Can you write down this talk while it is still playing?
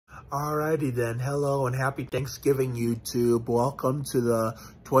Alrighty then, hello and happy Thanksgiving YouTube. Welcome to the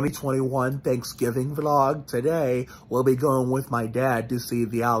 2021 Thanksgiving vlog. Today, we'll be going with my dad to see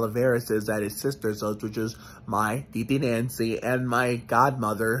the Oliverases at his sister's house, which is my Titi Nancy and my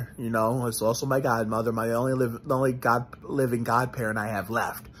godmother. You know, it's also my godmother, the only living godparent I have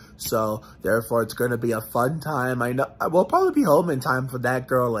left. So, therefore, it's going to be a fun time. I know we'll probably be home in time for that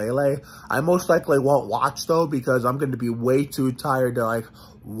girl, Lele. I most likely won't watch, though, because I'm going to be way too tired to,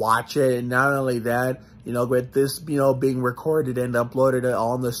 watch it. And not only that, with this, being recorded and uploaded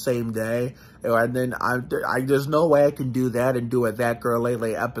all on the same day. And then there's no way I can do that and do a That Girl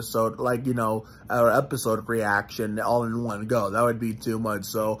Lately episode, episode reaction all in one go. That would be too much.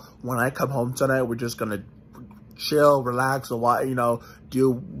 So when I come home tonight, we're just going to chill, relax, and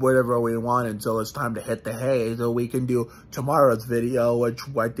do whatever we want until it's time to hit the hay. So we can do tomorrow's video, which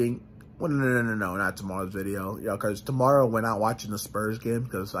I think, well, no, not tomorrow's video. Because tomorrow we're not watching the Spurs game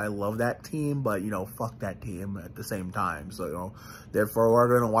because I love that team, but, fuck that team at the same time. So, therefore, we're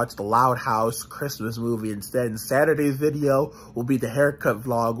going to watch the Loud House Christmas movie instead. And Saturday's video will be the haircut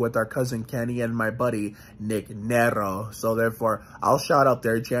vlog with our cousin Kenny and my buddy Nick Nero. So, therefore, I'll shout out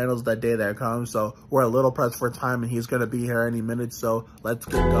their channels that day that comes. So, we're a little pressed for time, and he's going to be here any minute. So, let's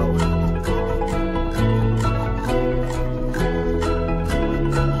get going.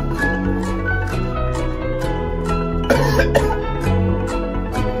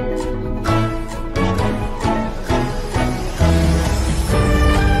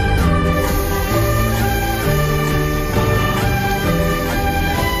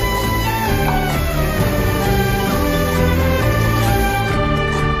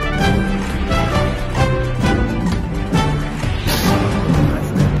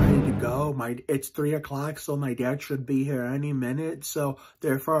 It's 3 o'clock, so my dad should be here any minute. So,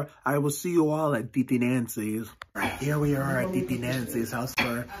 therefore, I will see you all at Titi Nancy's. Right, here we are at Titi Nancy's house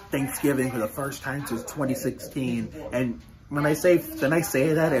for Thanksgiving for the first time since 2016. And when I say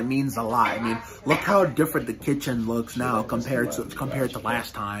that, it means a lot. I mean, look how different the kitchen looks now compared to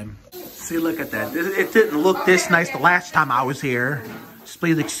last time. See, look at that. It didn't look this nice the last time I was here. Just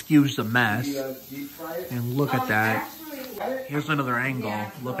please excuse the mess. And look at that. Here's another angle.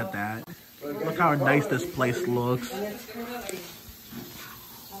 Look at that. Look how nice this place looks.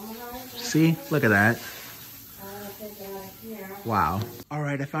 See? Look at that. Wow.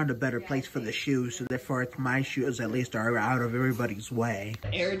 Alright, I found a better place for the shoes, so therefore my shoes at least are out of everybody's way.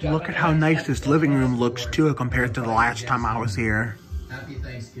 Look at how nice this living room looks too compared to the last time I was here. Happy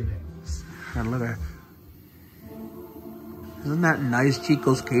Thanksgiving. And look at, isn't that nice?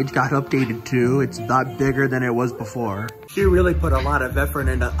 Chico's cage got updated too. It's not bigger than it was before. She really put a lot of effort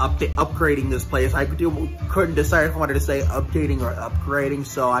into upgrading this place. I couldn't decide if I wanted to say updating or upgrading,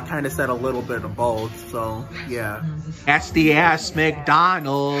 so I kind of said a little bit of both, so yeah. That's the ass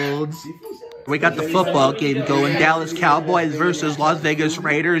McDonald's. We got the football game going, Dallas Cowboys versus Las Vegas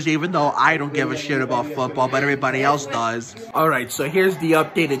Raiders, even though I don't give a shit about football, but everybody else does. Alright, so here's the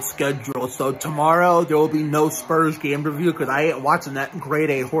updated schedule. So tomorrow, there will be no Spurs game review, because I ain't watching that grade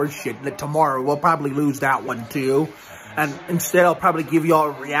A horse shit. Tomorrow, we'll probably lose that one too. And instead, I'll probably give you all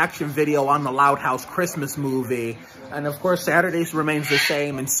a reaction video on the Loud House Christmas movie. And of course, Saturdays remains the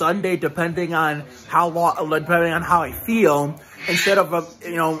same. And Sunday, depending on how I feel, instead of,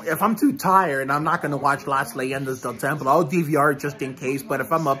 if I'm too tired and I'm not going to watch Las Leyendas del Templo, I'll DVR it just in case. But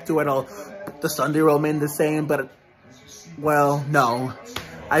if I'm up to it, the Sunday will remain the same. But, well, no.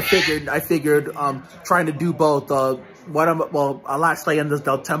 I figured, trying to do both, a Las Leyendas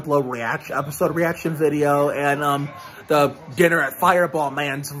del Templo episode reaction video and, the dinner at Fireball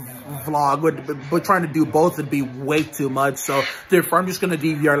Man's vlog, but trying to do both would be way too much. So therefore, I'm just going to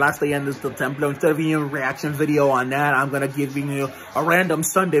DVR Las Leyendas del Templo. Instead of giving you a reaction video on that, I'm going to give you a random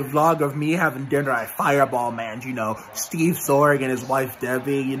Sunday vlog of me having dinner at Fireball Man's. Steve Sorg and his wife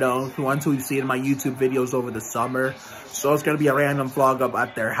Debbie, the ones who you see in my YouTube videos over the summer. So it's going to be a random vlog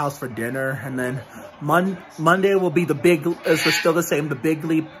at their house for dinner. And then Monday will be the Big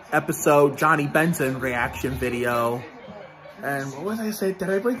Leap episode Johnny Benson reaction video. And what was I saying?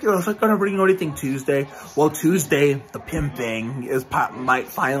 I was going to bring you anything Tuesday. Well, Tuesday, the pimping might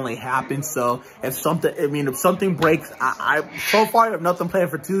finally happen. So if something breaks, so far I have nothing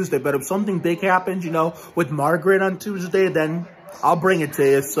planned for Tuesday. But if something big happens, with Margaret on Tuesday, then I'll bring it to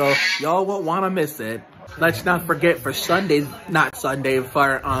you. So y'all won't want to miss it. Let's not forget for Saturday's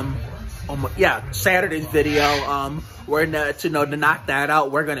video, we're to knock that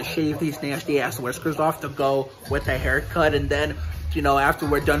out, we're gonna shave these nasty ass whiskers off to go with a haircut, and then after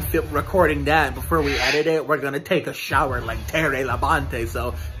we're done recording that, before we edit it, we're gonna take a shower like Terry Labonte.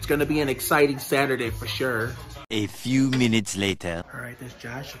 So it's gonna be an exciting Saturday for sure. A few minutes later. All right, there's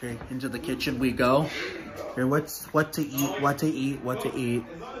Josh. Okay, into the kitchen we go. Here, what to eat.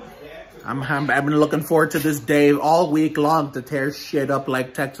 I've been looking forward to this day all week long to tear shit up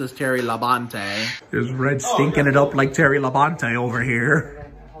like Texas Terry Labonte. There's Red stinking it up like Terry Labonte over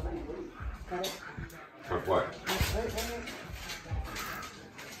here. What?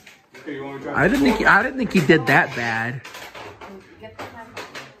 I didn't think he did that bad.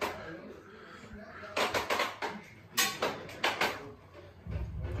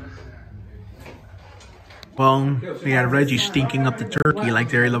 Well, we had Reggie stinking up the turkey like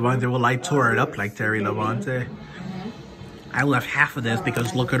Terry Labonte. Well, I tore it up like Terry Labonte. I left half of this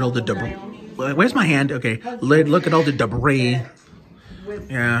because look at all the debris. Where's my hand? Okay, look at all the debris.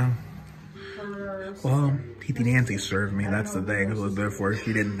 Yeah. Well, Titi Nancy served me. That's the thing. So therefore,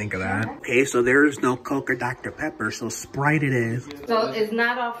 she didn't think of that. Okay, so there's no Coke or Dr. Pepper, so Sprite it is. So it's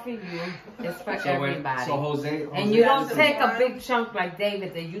not all for you. It's for everybody. So Jose, and you don't take a big chunk like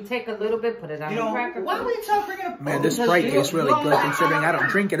David did. You take a little bit, put it on the cracker. Why would you tell bringing up? Man, this Sprite tastes really good considering I don't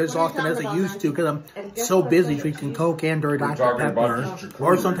drink it as often as I used to because I'm so busy drinking Coke and or Dr. Pepper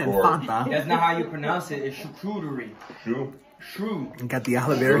or something Fanta. That's not how you pronounce it. It's charcuterie. True. And got the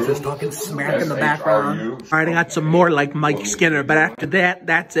Oliveras just talking smack in the background. All right, I got some more like Mike Skinner, but after that,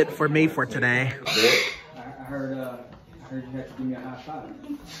 that's it for me for today. I heard you had to give me a high five.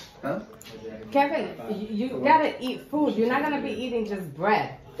 Huh? Kevin, you gotta eat food. You're not gonna be eating just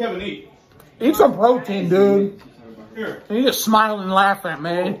bread. Kevin, eat. Eat some protein, dude. Here. You just smile and laugh at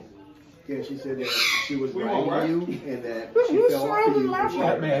me. Yeah, she said that she was riding you and that she fell off of you.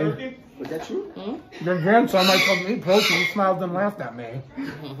 At me. Was that true? Hmm? Your grandson might come eat protein. He smiled and laughed at me.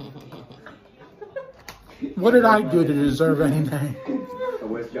 What did I do to deserve anything? Oh,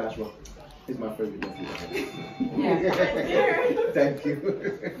 where's Joshua? He's my favorite nephew. Yeah. Thank you.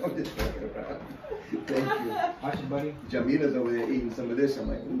 I'm just joking about. Thank you. Watch it, buddy. Jamila's over there eating some of this. I'm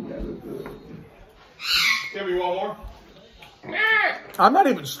like, ooh, that looks good. Kevin, you want more? I'm not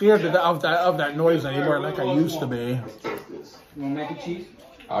even scared of that noise anymore like I used to be. You want mac and cheese?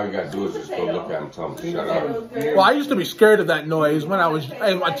 All you gotta do is just go look at him and tell him to shut up. Well, I used to be scared of that noise when I was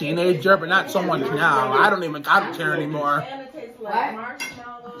a teenager, but not so much now. I don't care anymore. It's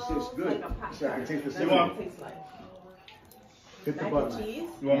good. It's like it tastes the same. Hit the button. You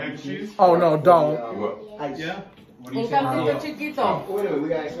want mac and cheese? Oh, no, don't. Ice. Yeah? What do you Un say? cafecito chiquito. Wait a minute, we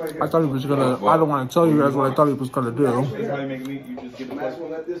got ice right here. I thought he was gonna, I don't want to tell you guys what I thought he was gonna do. Everybody make me, you just get the Last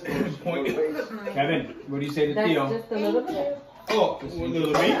one like this. point. Kevin, what do you say to That's Theo? just a little bit. Oh, a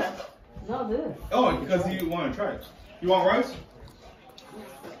little meat? No, this. Oh, because you want to try it. You want rice?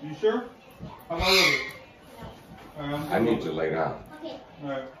 You sure? How about a little bit? I need to lay down.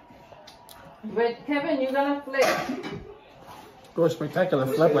 Alright. But Kevin, you're gonna flip. Go a spectacular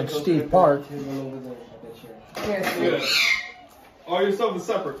flip like Steve Park. Here. Yeah. All your stuff is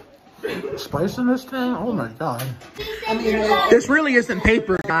separate. Spice in this thing? Oh my god. This really isn't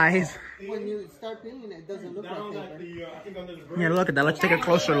paper, guys. When you start peeling, it doesn't look like paper. Yeah, look at that. Let's take a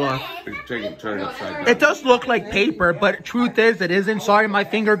closer look. Take it, turn it upside down. It does look like paper, but truth is, it isn't. Sorry, my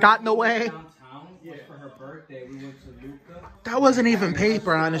finger got in the way. For her birthday, we went to Luca. That wasn't even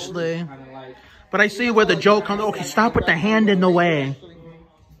paper, honestly. But I see where the joke comes. Okay, stop with the hand in the way.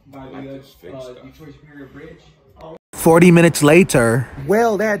 By the Detroit Superior Bridge. 40 minutes later.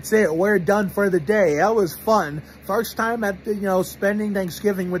 Well, that's it. We're done for the day. That was fun. First time at spending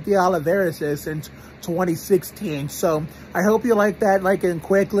Thanksgiving with the Oliveras since 2016. So I hope you like that, like a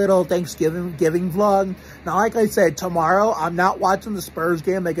quick little Thanksgiving vlog. Now, like I said, tomorrow I'm not watching the Spurs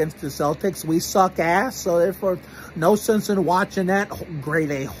game against the Celtics. We suck ass. So therefore, no sense in watching that grade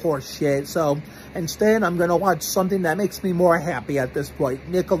A horse shit. So instead, I'm going to watch something that makes me more happy at this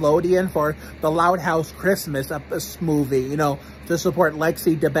point. Nickelodeon for the Loud House Christmas movie, to support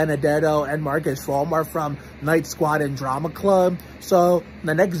Lexi DiBenedetto and Marcus Fulmer from Night Squad and Drama Club. So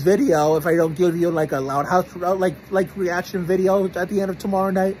the next video, if I don't give you like a Loud House like reaction video at the end of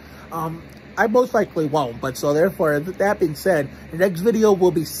tomorrow night, I most likely won't. But so therefore, that being said, the next video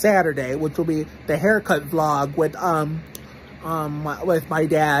will be Saturday, which will be the haircut vlog with my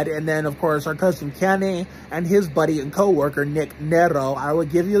dad, and then of course our cousin Kenny and his buddy and co-worker Nick Nero. I will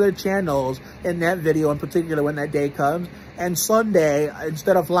give you their channels in that video in particular when that day comes. And Sunday,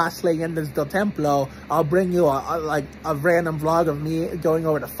 instead of Las Leyendas del Templo, I'll bring you a random vlog of me going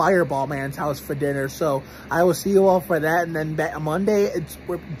over to Fireball Man's house for dinner. So I will see you all for that. And then Monday,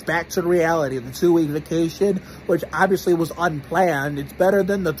 we're back to reality. The 2-week vacation, which obviously was unplanned. It's better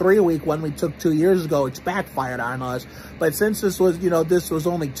than the 3-week one we took 2 years ago. It's backfired on us. But since this was, this was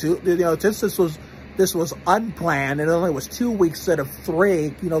only this this was unplanned and it only was 2 weeks instead of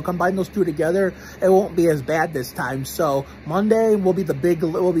 3, you know, combine those 2 together, it won't be as bad this time. So Monday will be the big,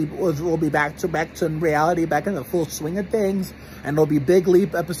 we'll be back to reality, back in the full swing of things, and it'll be Big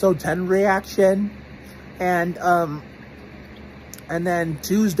Leap episode 10 reaction, and then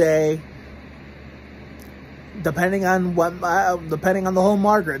Tuesday, depending on the whole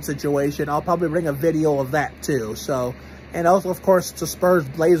Margaret situation, I'll probably bring a video of that too. So, and also, of course, the Spurs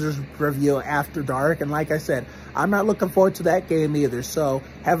Blazers review after dark. And like I said, I'm not looking forward to that game either. So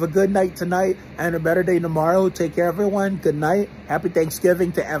have a good night tonight and a better day tomorrow. Take care, everyone. Good night. Happy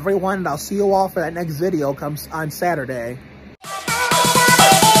Thanksgiving to everyone. And I'll see you all for that next video comes on Saturday.